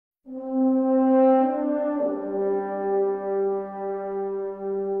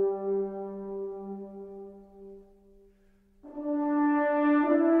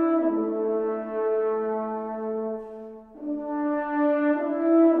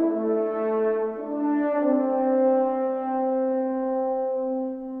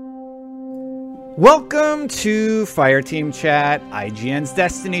Welcome to Fireteam Chat, IGN's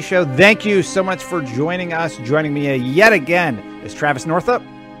Destiny show. Thank you so much for joining us. Joining me yet again is Travis Northup,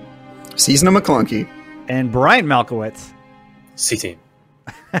 Season of McClunky, and Brian Malkowitz, C-Team.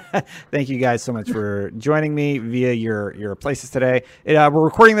 Thank you guys so much for joining me via your places today. We're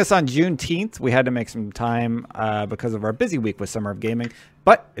recording this on Juneteenth. We had to make some time because of our busy week with Summer of Gaming,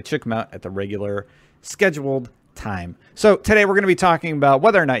 but it should come out at the regular scheduled time. So today we're going to be talking about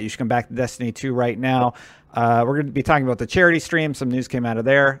whether or not you should come back to Destiny 2 right now. We're going to be talking about the charity stream. Some news came out of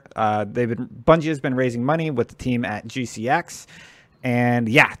there. Bungie has been raising money with the team at GCX. And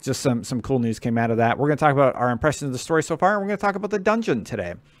yeah, just some cool news came out of that. We're going to talk about our impressions of the story so far, and we're going to talk about the dungeon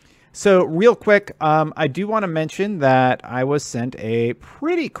today. So real quick, I do want to mention that I was sent a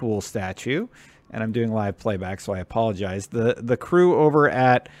pretty cool statue, and I'm doing live playback, so I apologize. The crew over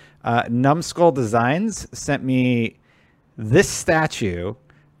at Numbskull Designs sent me this statue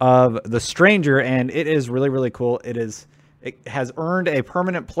of the Stranger, and it is really, really cool. It has earned a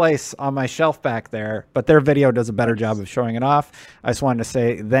permanent place on my shelf back there, but their video does a better job of showing it off. I just wanted to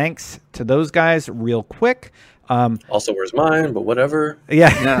say thanks to those guys real quick. Also, where's mine? But whatever.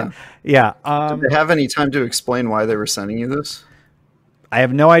 Yeah. Did they have any time to explain why they were sending you this? I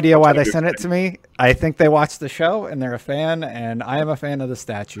have no idea why they sent it to me. I think they watched the show and they're a fan, and I am a fan of the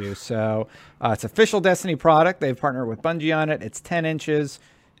statue. So it's official Destiny product. They've partnered with Bungie on it. It's 10 inches,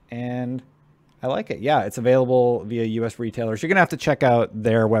 and I like it. Yeah, it's available via U.S. retailers. You're going to have to check out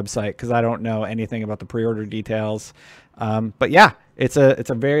their website because I don't know anything about the pre-order details. But yeah, it's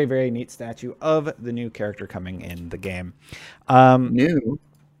a very, very neat statue of the new character coming in the game. New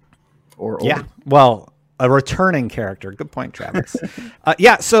or old? Yeah, well, a returning character. Good point, Travis.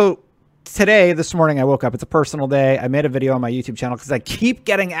 So this morning, I woke up. It's a personal day. I made a video on my YouTube channel because I keep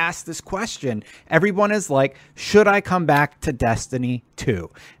getting asked this question. Everyone is like, should I come back to Destiny 2?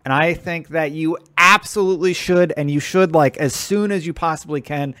 And I think that you absolutely should, and you should like as soon as you possibly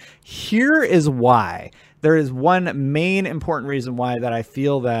can. Here is why. There is one main important reason why that I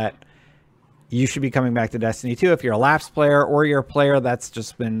feel that you should be coming back to Destiny 2. If you're a lapsed player or you're a player that's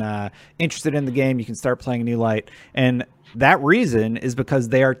just been interested in the game, you can start playing New Light. And that reason is because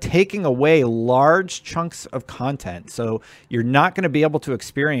they are taking away large chunks of content. So you're not going to be able to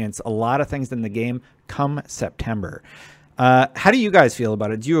experience a lot of things in the game come September. How do you guys feel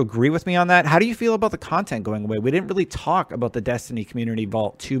about it? Do you agree with me on that? How do you feel about the content going away? We didn't really talk about the Destiny Community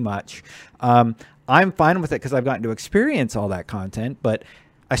Vault too much. I'm fine with it because I've gotten to experience all that content, but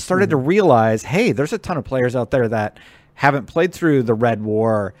I started to realize, hey, there's a ton of players out there that haven't played through the Red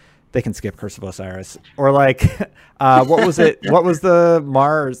War. They can skip Curse of Osiris. Or like, what was it? What was the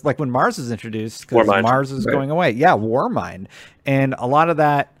Mars? Like when Mars was introduced, because Mars is going away. Yeah, Warmind. And a lot of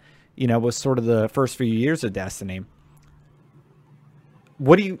that, was sort of the first few years of Destiny.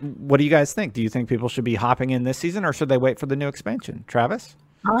 What do you guys think? Do you think people should be hopping in this season, or should they wait for the new expansion? Travis?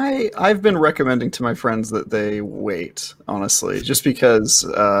 I've been recommending to my friends that they wait, honestly, just because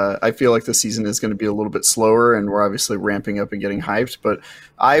I feel like the season is going to be a little bit slower, and we're obviously ramping up and getting hyped. But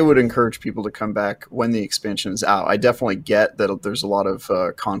I would encourage people to come back when the expansion is out. I definitely get that there's a lot of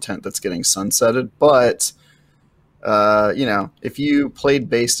content that's getting sunsetted, but if you played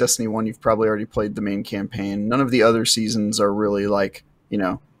base Destiny 1, you've probably already played the main campaign. None of the other seasons are really like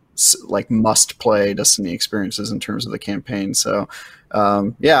must play Destiny experiences in terms of the campaign. So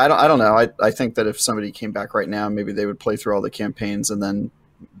I don't know. I think that if somebody came back right now, maybe they would play through all the campaigns and then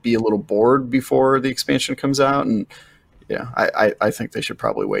be a little bored before the expansion comes out. And I think they should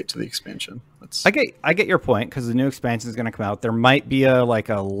probably wait to the expansion. I get your point, because the new expansion is going to come out. There might be a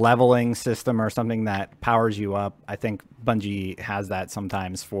leveling system or something that powers you up. I think Bungie has that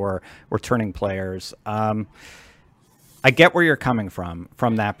sometimes for returning players. I get where you're coming from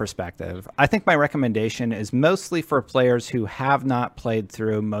that perspective. I think my recommendation is mostly for players who have not played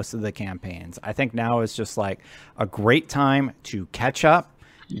through most of the campaigns. I think now is just like a great time to catch up,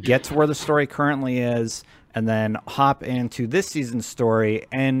 get to where the story currently is, and then hop into this season's story.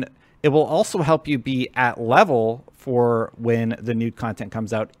 And it will also help you be at level for when the new content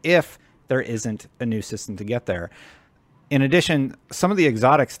comes out, if there isn't a new system to get there. In addition, some of the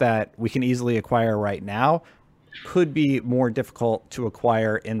exotics that we can easily acquire right now could be more difficult to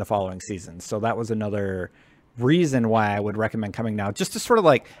acquire in the following season. So that was another reason why I would recommend coming now, just to sort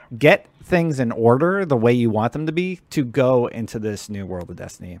of get things in order the way you want them to be to go into this new world of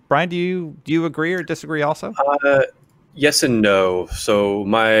Destiny. Brian, do you agree or disagree also? Yes and no. So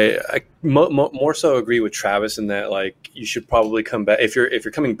I more so agree with Travis in that you should probably come back if you're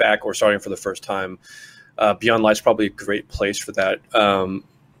coming back or starting for the first time. Beyond Light's probably a great place for that.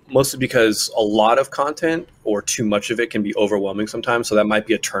 Mostly because a lot of content or too much of it can be overwhelming sometimes. So that might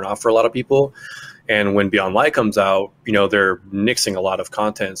be a turnoff for a lot of people. And when Beyond Light comes out, you know, they're nixing a lot of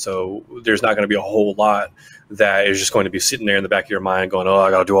content. So there's not going to be a whole lot that is just going to be sitting there in the back of your mind going, oh,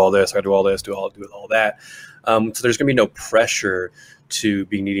 I got to do all this, I got to do all this, do all that. So there's going to be no pressure to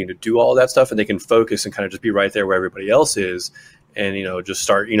be needing to do all that stuff, and they can focus and kind of just be right there where everybody else is, and, you know, just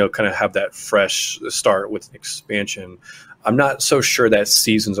start, you know, kind of have that fresh start with an expansion. I'm not so sure that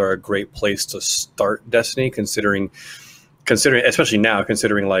seasons are a great place to start Destiny, considering especially now,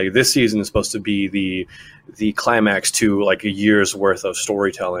 considering like this season is supposed to be the climax to like a year's worth of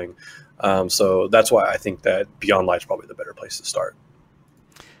storytelling. So that's why I think that Beyond Light is probably the better place to start.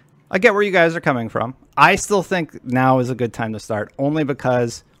 I get where you guys are coming from. I still think now is a good time to start, only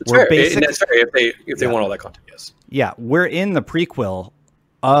because it's fair. And that's fair if they want all that content. Yes. Yeah, we're in the prequel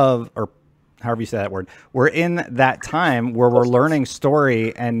of, or however you say that word. We're in that time where we're learning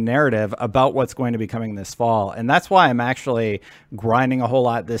story and narrative about what's going to be coming this fall, and that's why I'm actually grinding a whole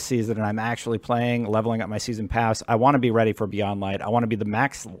lot this season, and I'm actually playing, leveling up my season pass. I want to be ready for Beyond Light. I want to be the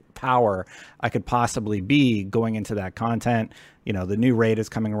max power I could possibly be going into that content. You know, the new raid is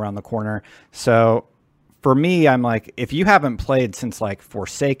coming around the corner. So for me, I'm like, if you haven't played since like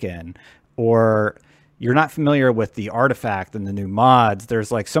Forsaken, or you're not familiar with the artifact and the new mods,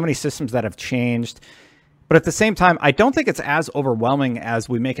 there's like so many systems that have changed. But at the same time, I don't think it's as overwhelming as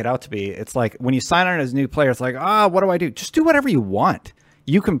we make it out to be. It's like when you sign on as a new player, it's like, what do I do? Just do whatever you want.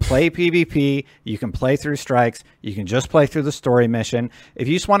 You can play PvP, you can play through strikes, you can just play through the story mission. If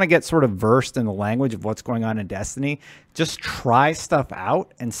you just want to get sort of versed in the language of what's going on in Destiny, just try stuff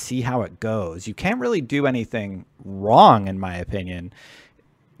out and see how it goes. You can't really do anything wrong, in my opinion.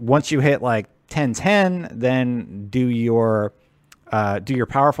 Once you hit like 10-10, then do your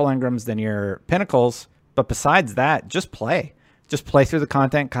powerful engrams, then your pinnacles. But besides that, just play. Just play through the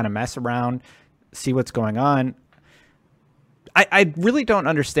content, kind of mess around, see what's going on. I really don't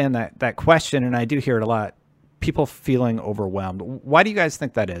understand that question, and I do hear it a lot. People feeling overwhelmed. Why do you guys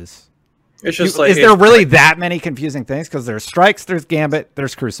think that is? It's just like, is there really that many confusing things? Because there's strikes, there's Gambit,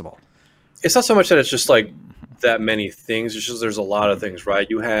 there's Crucible. It's not so much that it's just like that many things. It's just there's a lot of things, right?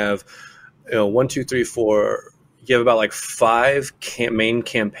 You have, 1, 2, 3, 4. You have about like 5 main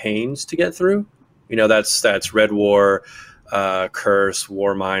campaigns to get through. That's Red War, Curse,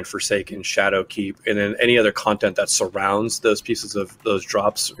 Warmind, Forsaken, Shadowkeep, and then any other content that surrounds those pieces of those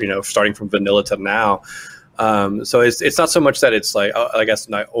drops, starting from vanilla to now. So it's not so much that it's like, I guess,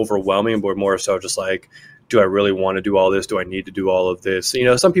 not overwhelming, but more so just like, do I really want to do all this? Do I need to do all of this?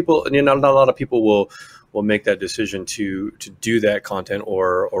 Some people, not a lot of people will make that decision to do that content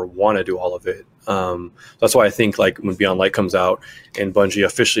or want to do all of it. That's why I think like when Beyond Light comes out and Bungie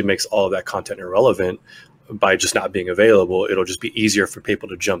officially makes all of that content irrelevant by just not being available, it'll just be easier for people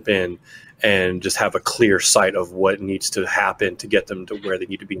to jump in and just have a clear sight of what needs to happen to get them to where they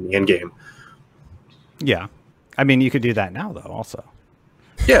need to be in the end game. Yeah. I mean, you could do that now, though, also.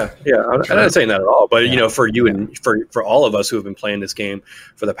 Yeah. I'm not saying that at all. But, for you and for all of us who have been playing this game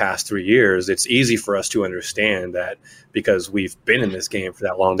for the past 3 years, it's easy for us to understand that because we've been in this game for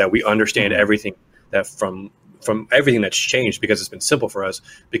that long, that we understand everything that from everything that's changed, because it's been simple for us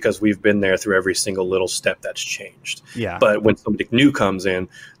because we've been there through every single little step that's changed. Yeah. But when somebody new comes in,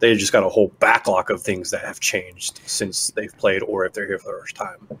 they just got a whole backlog of things that have changed since they've played or if they're here for the first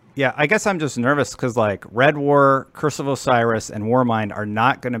time. Yeah, I guess I'm just nervous because like Red War, Curse of Osiris, and Warmind are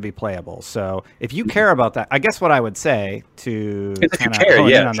not going to be playable. So if you care about that, I guess what I would say to kind of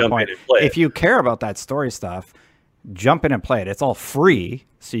hone in on the point, if you care about that story stuff, jump in and play it. It's all free,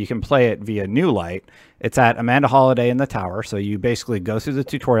 so you can play it via New Light. It's at Amanda Holiday in the tower. So you basically go through the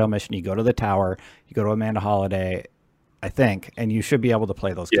tutorial mission, you go to the tower, you go to Amanda Holiday, I think, and you should be able to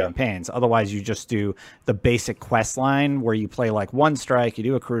play those campaigns. Otherwise, you just do the basic quest line where you play like one strike, you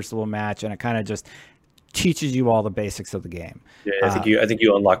do a Crucible match, and it kind of just teaches you all the basics of the game. Yeah, I think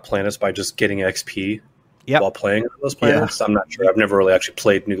you unlock planets by just getting XP while playing those planets. Yeah. I'm not sure. I've never really actually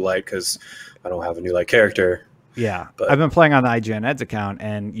played New Light because I don't have a New Light character. Yeah, but I've been playing on the IGN Eds account,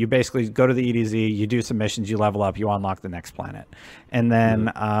 and you basically go to the EDZ, you do some missions, you level up, you unlock the next planet. And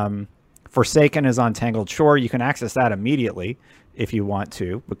then Forsaken is on Tangled Shore. You can access that immediately if you want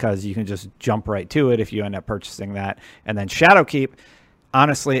to, because you can just jump right to it if you end up purchasing that. And then Shadowkeep,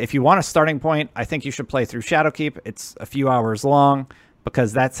 honestly, if you want a starting point, I think you should play through Shadowkeep. It's a few hours long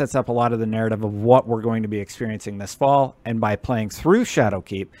because that sets up a lot of the narrative of what we're going to be experiencing this fall. And by playing through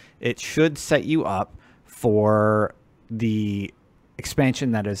Shadowkeep, it should set you up for the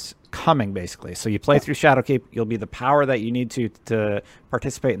expansion that is coming, basically. So you play through Shadowkeep, you'll be the power that you need to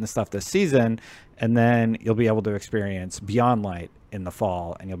participate in the stuff this season, and then you'll be able to experience Beyond Light in the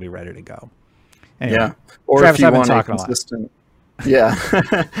fall, and you'll be ready to go. Anyway, or Travis, if you want a consistent, Yeah.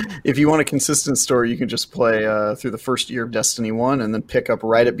 If you want a consistent story, you can just play through the first year of Destiny 1 and then pick up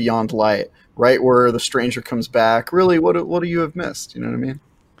right at Beyond Light, right where the stranger comes back. Really, what do you have missed? You know what I mean?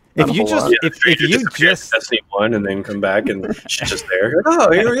 If you just, if you just Destiny 1 and then come back and she's just there. Like,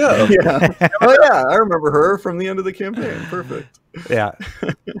 oh, here we go. Yeah. Oh yeah, I remember her from the end of the campaign. Perfect. Yeah,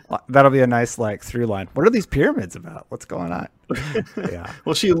 that'll be a nice like through line. What are these pyramids about? What's going on? Yeah.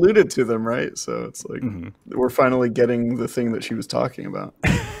 Well, she alluded to them, right? So it's like we're finally getting the thing that she was talking about.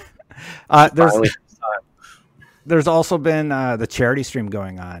 There's also been the charity stream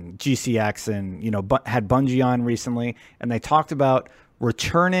going on, GCX, and had Bungie on recently, and they talked about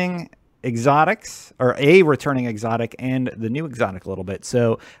returning exotics, or a returning exotic and the new exotic a little bit.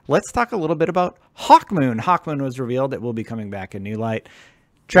 So let's talk a little bit about Hawkmoon. Hawkmoon was revealed. It will be coming back in New Light.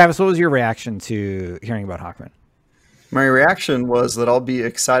 Travis, what was your reaction to hearing about Hawkmoon? My reaction was that I'll be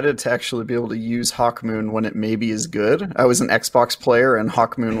excited to actually be able to use Hawkmoon when it maybe is good. I was an Xbox player and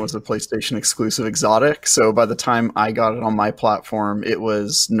Hawkmoon was a PlayStation exclusive exotic. So by the time I got it on my platform, it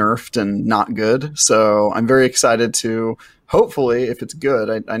was nerfed and not good. So I'm very excited to hopefully, if it's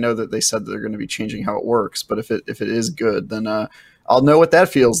good, I know that they said that they're going to be changing how it works, but if it is good, then I'll know what that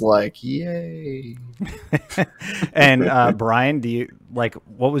feels like. Yay. And Brian,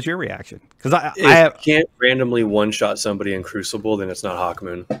 what was your reaction? Because I can't randomly one-shot somebody in Crucible, then it's not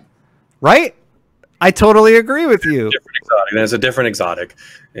Hawkmoon. Right? I totally agree with you. Different exotic. And it's a different exotic.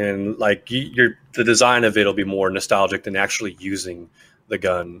 And like the design of it will be more nostalgic than actually using the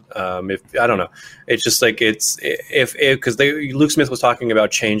gun. If I don't know, it's just like because Luke Smith was talking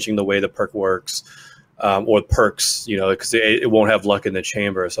about changing the way the perk works, or perks, because it won't have luck in the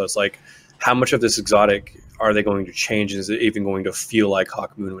chamber. So it's like, how much of this exotic are they going to change? Is it even going to feel like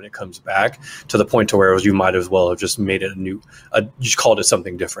Hawkmoon when it comes back, to the point to where you might as well have just made it you just called it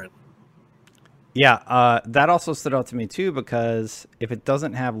something different? Yeah, that also stood out to me too, because if it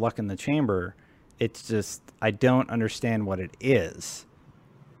doesn't have luck in the chamber, it's just, I don't understand what it is.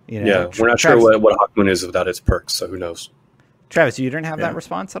 Yeah, we're not sure what Hawkmoon is without its perks, so who knows? Travis, you didn't have that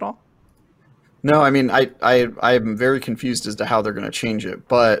response at all? No, I mean, I'm very confused as to how they're going to change it,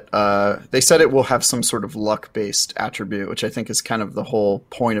 but they said it will have some sort of luck-based attribute, which I think is kind of the whole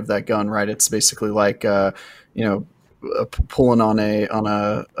point of that gun, right? It's basically like, pulling on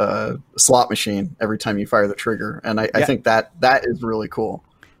a slot machine every time you fire the trigger, and I think that is really cool.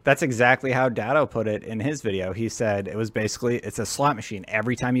 That's exactly how Dado put it in his video. He said it's a slot machine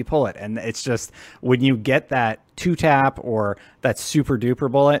every time you pull it. And it's just, when you get that 2-tap or that super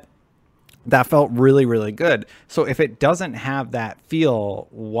duper bullet, that felt really, really good. So if it doesn't have that feel,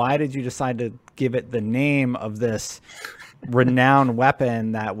 why did you decide to give it the name of this renowned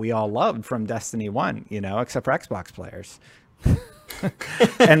weapon that we all loved from Destiny 1, except for Xbox players?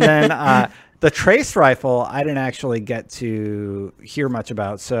 And then, the trace rifle, I didn't actually get to hear much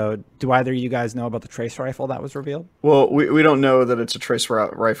about. So do either of you guys know about the trace rifle that was revealed? Well, we don't know that it's a trace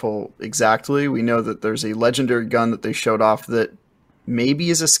rifle exactly. We know that there's a legendary gun that they showed off that maybe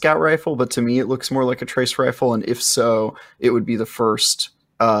is a scout rifle, but to me it looks more like a trace rifle. And if so, it would be the first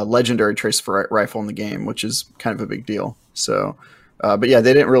legendary trace rifle in the game, which is kind of a big deal. So, but yeah,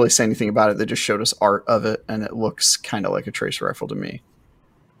 they didn't really say anything about it. They just showed us art of it, and it looks kind of like a trace rifle to me.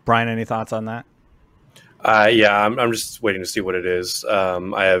 Brian, any thoughts on that? Yeah, I'm just waiting to see what it is. I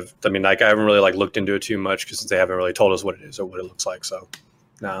haven't really looked into it too much because they haven't really told us what it is or what it looks like. So,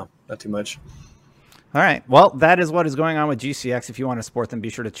 no, not too much. All right. Well, that is what is going on with GCX. If you want to support them, be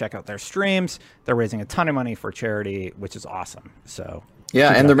sure to check out their streams. They're raising a ton of money for charity, which is awesome. So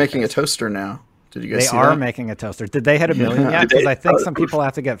yeah, and they're making a toaster now. Did you guys see that? They are making a toaster. Did they hit 1 million yet? Because I think some people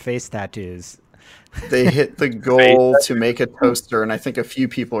have to get face tattoos. They hit the goal to make a toaster, and I think a few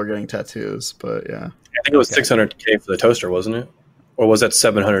people are getting tattoos, but yeah. I think it was $600K for the toaster, wasn't it? Or was that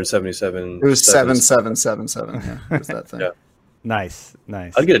 777? It was 7777. Yeah, it was that thing. Yeah. Nice.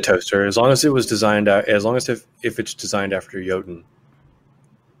 I'd get a toaster as long as it was designed if it's designed after Jotun.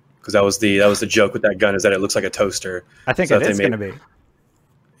 Because that was the joke with that gun, is that it looks like a toaster. I think it is going to be.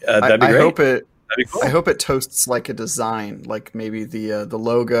 That'd be great. Cool. I hope it toasts like a design, like maybe the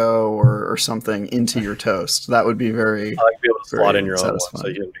logo or something into your toast. That would be very. I like to be able to slot in your own one, so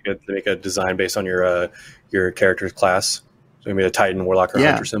you can make a design based on your character's class. So maybe a Titan, Warlock, or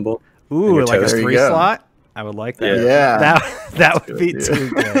Hunter symbol. Ooh, like a 3 slot. I would like that. Yeah. That would be too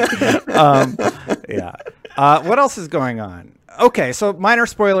good. Yeah. What else is going on? Okay, so minor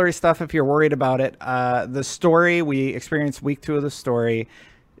spoilery stuff if you're worried about it. The story, we experienced week 2 of the story.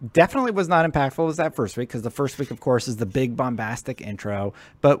 Definitely was not impactful as that first week, because the first week, of course, is the big bombastic intro.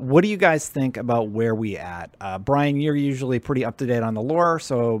 But what do you guys think about where we at? Brian, you're usually pretty up to date on the lore,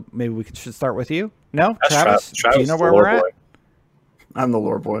 so maybe we should start with you. No, Travis, do you know where we're at? I'm the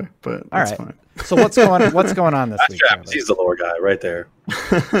lore boy, but All that's right. fine. So what's going on this That's week? Travis. Travis? He's the lore guy right there.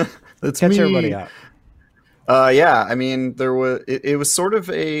 That's Catch me. everybody up. Yeah, I mean, it was sort of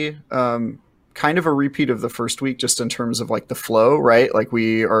a kind of a repeat of the first week, just in terms of like the flow, right? Like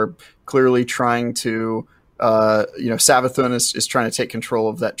we are clearly trying to, Savathun is trying to take control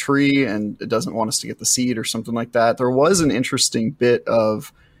of that tree, and it doesn't want us to get the seed or something like that. There was an interesting bit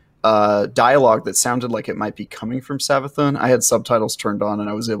of dialogue that sounded like it might be coming from Savathun. I had subtitles turned on and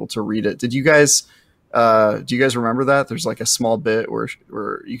I was able to read it. Did you guys? Do you guys remember that? There's like a small bit where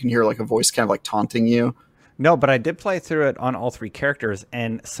you can hear like a voice kind of like taunting you. No, but I did play through it on all three characters,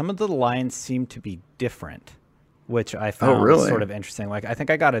 and some of the lines seem to be different, which I found sort of interesting. Like I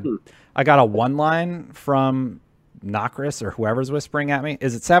think I got a one line from Nokris or whoever's whispering at me.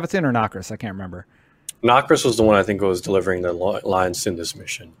 Is it Savathun or Nokris? I can't remember. Nokris was the one I think was delivering the lines in this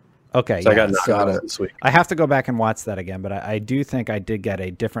mission. Okay, So yeah. I got it this week. I have to go back and watch that again, but I do think I did get a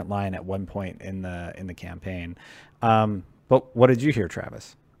different line at one point in the campaign. But what did you hear,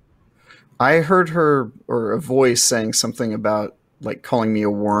 Travis? I heard her or a voice saying something about like calling me a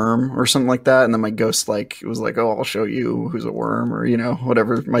worm or something like that, and then my ghost was like, "Oh, I'll show you who's a worm," or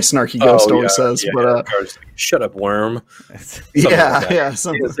whatever my snarky ghost always says. But shut up, worm. Yeah,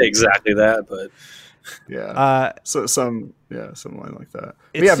 something. Say exactly that, but yeah. Something like that.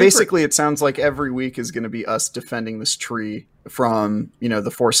 But yeah, basically, it sounds like every week is going to be us defending this tree from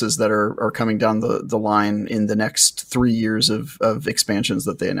the forces that are coming down the line in the next 3 years of expansions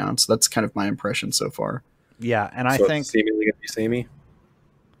that they announced. That's kind of my impression so far. Yeah, and I think seemingly going to be samey.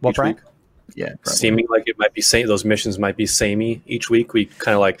 What, Brian? Yeah, probably. Seeming like it might be those missions might be samey each week. We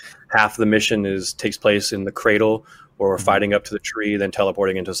kind of like half the mission takes place in the cradle, where we're fighting up to the tree, then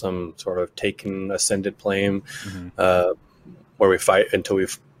teleporting into some sort of taken ascended plane, where we fight until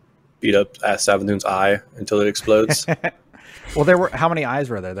we've beat up Savathun's eye until it explodes. Well, how many eyes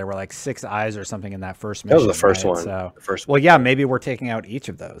were there? There were like 6 eyes or something in that first mission. That was the first one. So, the first well, yeah, maybe we're taking out each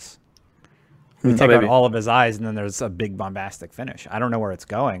of those. We take out all of his eyes, and then there's a big bombastic finish. I don't know where it's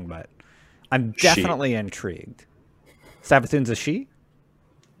going, but I'm definitely intrigued. Savathun's a she?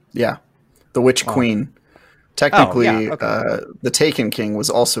 Yeah, the Witch Queen. Technically, okay. The Taken King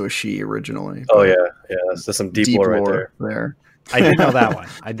was also a she originally. Oh yeah, that's some deep lore right there. I did know that one.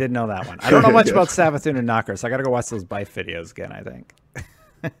 I don't know much about Savathun and Nokris. I got to go watch those Bife videos again, I think.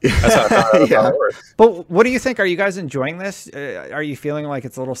 That's how it works. But what do you think? Are you guys enjoying this? Are you feeling like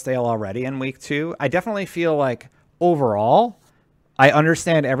it's a little stale already in week 2? I definitely feel like overall, I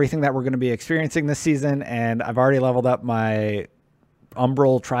understand everything that we're going to be experiencing this season, and I've already leveled up my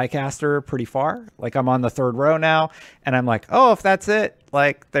Umbral TriCaster pretty far. Like I'm on the 3rd row now, and I'm like, oh, if that's it,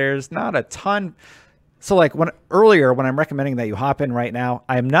 like there's not a ton. So like when I'm recommending that you hop in right now,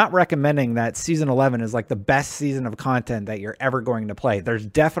 I'm not recommending that season 11 is like the best season of content that you're ever going to play. There's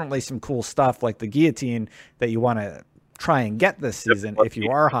definitely some cool stuff like the guillotine that you want to try and get this season if you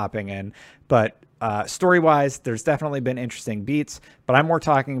are hopping in. But story-wise, there's definitely been interesting beats. But I'm more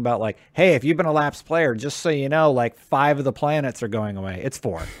talking about like, hey, if you've been a lapsed player, just so you know, like 5 of the planets are going away. It's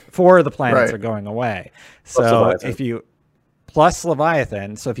 4. 4 of the planets are going away. So plus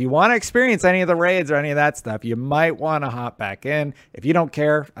Leviathan. So if you want to experience any of the raids or any of that stuff, you might want to hop back in. If you don't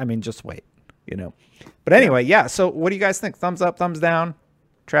care, I mean, just wait, But anyway, yeah. So what do you guys think? Thumbs up, thumbs down,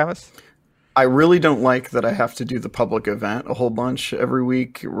 Travis? I really don't like that I have to do the public event a whole bunch every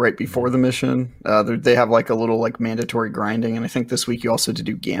week right before the mission. They have like a little like mandatory grinding, and I think this week you also had to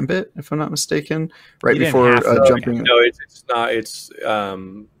do Gambit, if I'm not mistaken, right before jumping. No, it's not.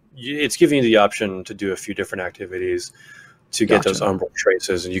 It's giving you the option to do a few different activities to get those Umbral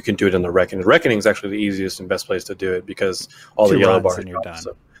traces, and you can do it in the Reckoning. The Reckoning is actually the easiest and best place to do it because all the yellow bars drop.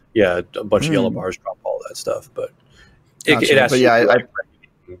 So, yeah, a bunch of yellow bars drop all that stuff, but it has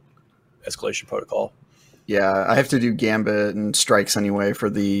escalation protocol. Yeah, I have to do Gambit and strikes anyway for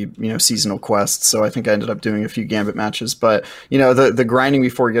the seasonal quests, so I think I ended up doing a few Gambit matches. But the grinding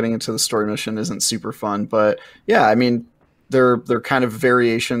before getting into the story mission isn't super fun. But yeah, I mean, they're kind of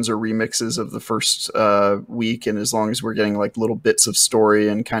variations or remixes of the first week, and as long as we're getting like little bits of story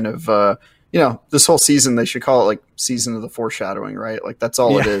and kind of this whole season, they should call it like season of the foreshadowing, right? Like that's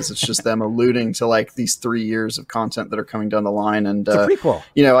all it is. It's just them alluding to like these 3 years of content that are coming down the line, and it's a prequel.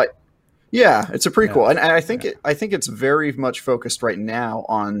 Yeah, it's a prequel, and I think it's very much focused right now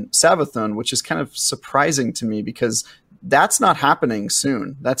on Savathun, which is kind of surprising to me because that's not happening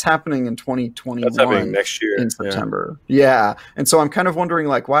soon. That's happening in 2021. That's happening next year in September. Yeah, and so I'm kind of wondering,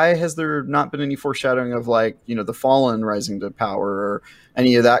 like, why has there not been any foreshadowing of like the Fallen rising to power or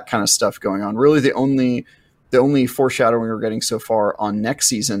any of that kind of stuff going on? Really, the only the only foreshadowing we're getting so far on next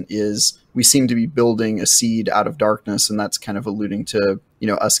season is we seem to be building a seed out of darkness, and that's kind of alluding to, you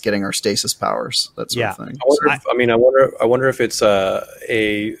know, us getting our stasis powers, that sort of thing. I wonder if it's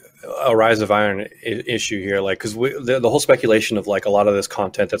a Rise of Iron issue here, like, because the whole speculation of like a lot of this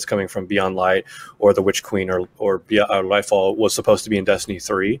content that's coming from Beyond Light or the Witch Queen or Lightfall was supposed to be in Destiny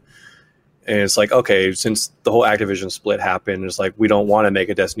 3. And it's like, okay, since the whole Activision split happened, it's like we don't want to make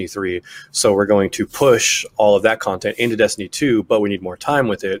a Destiny 3, so we're going to push all of that content into Destiny 2, but we need more time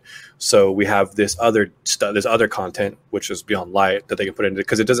with it. So we have this other content, which is Beyond Light, that they can put into,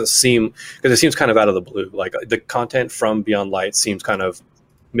 because it seems kind of out of the blue. Like the content from Beyond Light seems kind of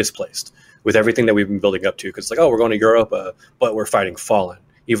misplaced with everything that we've been building up to. Because it's like, oh, we're going to Europe, but we're fighting Fallen,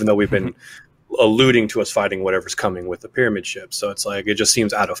 even though we've been alluding to us fighting whatever's coming with the pyramid ship. So it's like, it just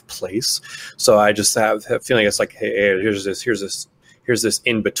seems out of place. So I just have a feeling it's like, hey, here's this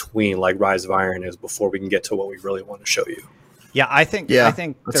in between, like Rise of Iron is, before we can get to what we really want to show you. Yeah, I think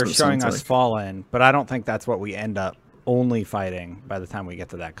they're showing us Fallen, but I don't think that's what we end up only fighting by the time we get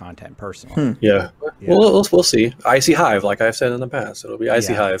to that content personally. Yeah. Well, we'll see. Icy Hive, like I've said in the past, it'll be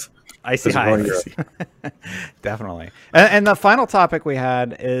Icy Hive. Icy Hive. Definitely. And the final topic we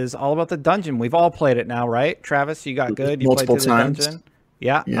had is all about the dungeon. We've all played it now, right? Travis, you got good. You multiple played through times. The dungeon.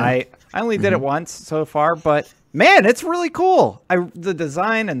 Yeah. I only did it once so far, but man, it's really cool. The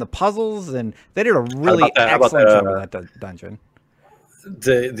design and the puzzles, and they did a really excellent job with that dungeon.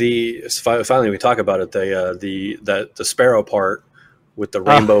 Finally we talk about it. The Sparrow part with the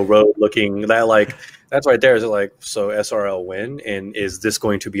Rainbow Road looking, that like, that's right there. Is it like, so SRL win, and is this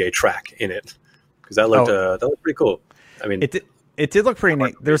going to be a track in it? Because that looked pretty cool. I mean, it did look pretty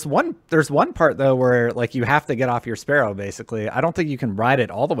neat. There's one part though where like you have to get off your Sparrow. Basically, I don't think you can ride it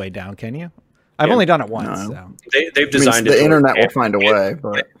all the way down. Can you? I've only done it once. No. So. They've designed it. The internet will find a way.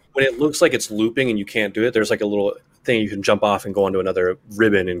 But when it looks like it's looping and you can't do it, there's like a little thing you can jump off and go onto another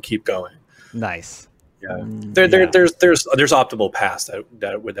ribbon and keep going. Nice. Yeah, there's optimal paths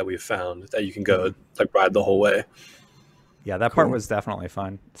that we've found that you can go like ride the whole way. Yeah, that part was definitely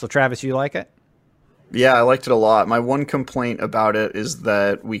fun. So Travis, you like it? Yeah, I liked it a lot. My one complaint about it is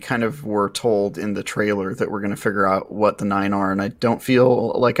that we kind of were told in the trailer that we're going to figure out what the 9 are, and I don't feel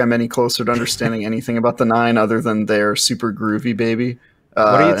like I'm any closer to understanding anything about the 9 other than they're super groovy, baby. What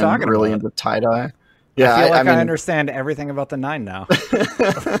are you talking really about? into tie-dye. Yeah, I feel like I understand everything about the 9 now.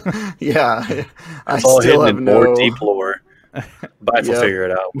 Yeah, I still still have more deep lore. But we'll figure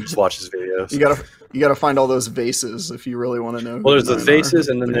it out. We'll just watch his videos. You gotta find all those vases if you really want to know. Well, there's the vases,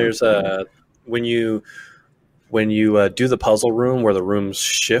 and then there's when you do the puzzle room where the rooms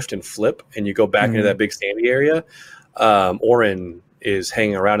shift and flip, and you go back into that big sandy area. Orin is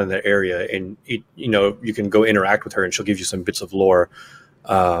hanging around in that area, and you can go interact with her, and she'll give you some bits of lore,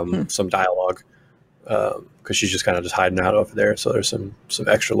 some dialogue. Because she's just kind of just hiding out over there, so there's some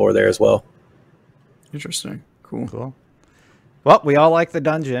extra lore there as well. Interesting, cool. Well, we all like the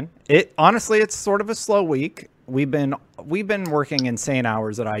dungeon. Honestly, it's sort of a slow week. We've been working insane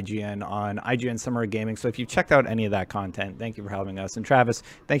hours at IGN on IGN Summer of Gaming. So if you've checked out any of that content, thank you for helping us. And Travis,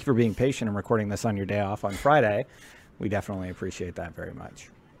 thank you for being patient and recording this on your day off on Friday. We definitely appreciate that very much.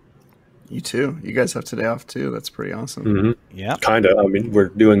 You too. You guys have today off too. That's pretty awesome. Mm-hmm. Yeah, kind of. I mean, we're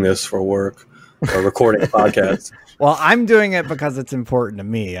doing this for work. Or recording a podcast. Well, I'm doing it because it's important to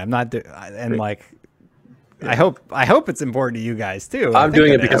me. I'm not I hope it's important to you guys too. I'm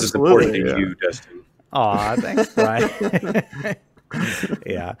doing it because it's important to you, Dustin. Aw, thanks, Brian.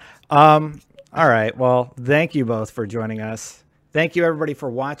 Yeah. All right. Well, thank you both for joining us. Thank you everybody for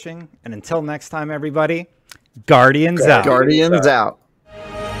watching. And until next time, everybody, Guardians out. Guardians out.